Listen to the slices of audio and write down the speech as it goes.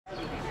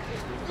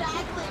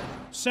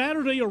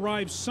Saturday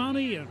arrived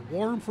sunny and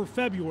warm for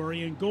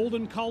February in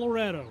Golden,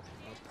 Colorado.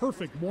 A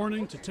perfect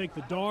morning to take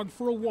the dog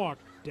for a walk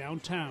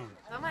downtown.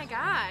 Oh my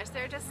gosh,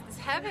 they're just it's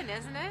heaven,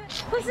 isn't it?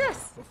 What's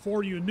this?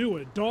 Before you knew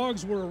it,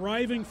 dogs were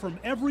arriving from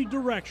every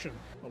direction,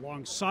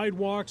 along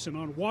sidewalks and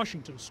on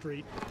Washington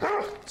Street,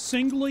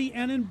 singly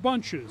and in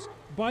bunches,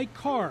 by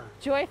car.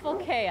 Joyful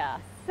chaos.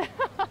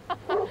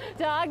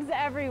 Dogs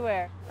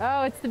everywhere.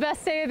 Oh, it's the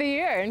best day of the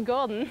year in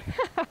Golden.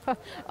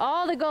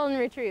 All the golden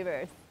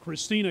retrievers.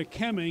 Christina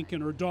Kemmink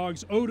and her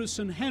dogs Otis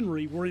and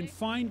Henry were in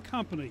fine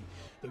company.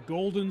 The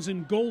Goldens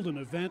in Golden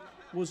event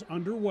was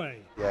underway.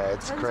 Yeah,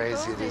 it's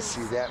crazy to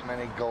see that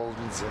many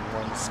Goldens in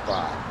one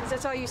spot.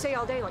 That's all you say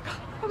all day, like,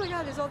 oh my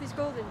God, there's all these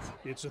Goldens.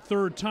 It's the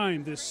third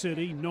time this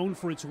city, known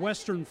for its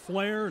Western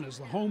flair and as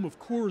the home of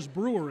Coors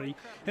Brewery,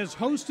 has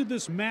hosted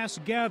this mass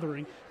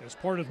gathering as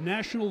part of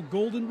National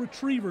Golden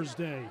Retrievers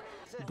Day.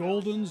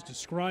 Goldens,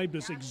 described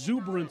as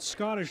exuberant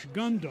Scottish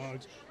gun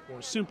dogs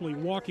or simply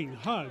walking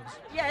hugs,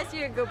 Yes,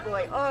 you're a good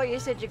boy. Oh, you're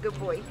such a good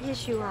boy.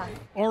 Yes, you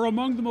are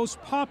among the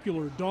most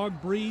popular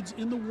dog breeds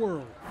in the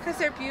world. Because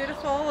they're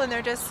beautiful and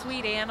they're just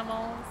sweet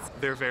animals.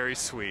 They're very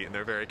sweet and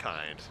they're very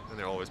kind and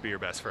they'll always be your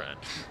best friend.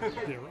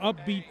 Their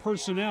upbeat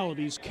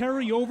personalities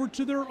carry over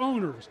to their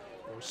owners,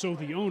 or so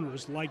the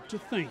owners like to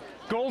think.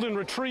 Golden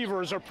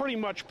Retrievers are pretty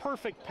much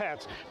perfect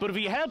pets, but if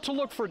you had to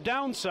look for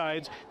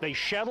downsides, they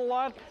shed a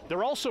lot.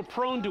 They're also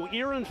prone to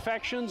ear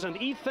infections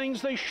and eat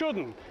things they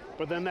shouldn't.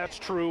 But then that's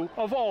true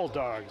of all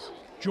dogs.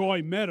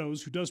 Joy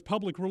Meadows, who does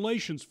public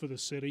relations for the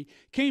city,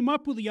 came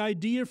up with the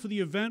idea for the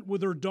event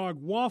with her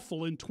dog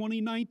Waffle in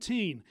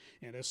 2019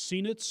 and has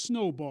seen it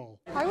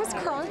snowball. I was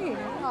crying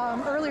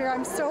earlier.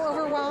 I'm so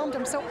overwhelmed.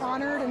 I'm so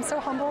honored and so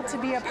humbled to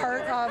be a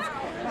part of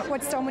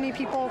what so many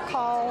people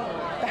call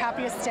the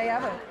happiest day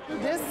ever.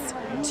 This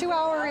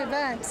 2-hour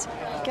event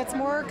gets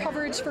more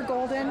coverage for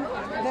Golden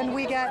than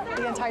we get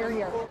the entire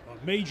year.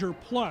 A major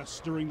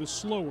plus during the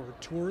slower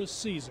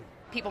tourist season.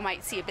 People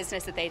might see a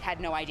business that they had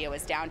no idea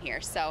was down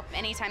here. So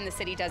anytime the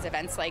city does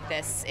events like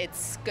this,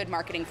 it's good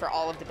marketing for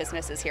all of the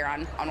businesses here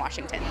on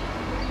Washington.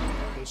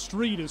 The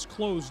street is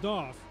closed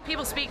off.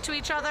 People speak to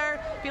each other,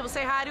 people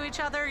say hi to each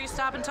other, you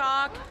stop and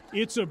talk.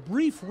 It's a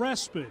brief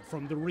respite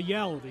from the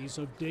realities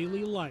of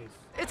daily life.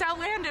 It's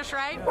outlandish,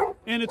 right?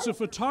 And it's a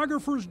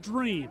photographer's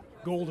dream.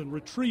 Golden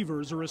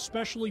Retrievers are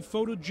especially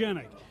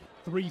photogenic.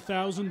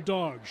 3,000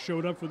 dogs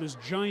showed up for this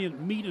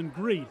giant meet and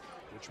greet,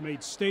 which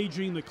made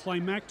staging the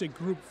climactic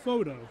group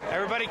photo.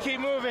 Everybody keep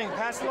moving.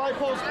 Pass the light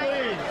post,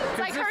 please. It's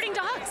like herding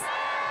dogs.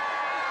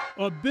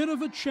 A bit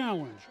of a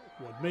challenge.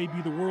 What may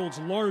be the world's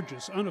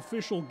largest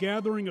unofficial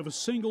gathering of a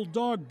single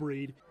dog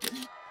breed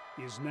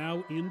is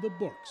now in the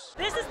books.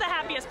 This is the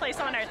happiest place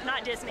on earth,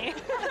 not Disney.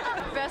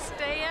 Best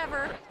day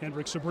ever.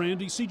 Hendrik,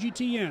 Sybrandy,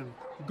 CGTN,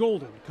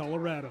 Golden,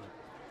 Colorado.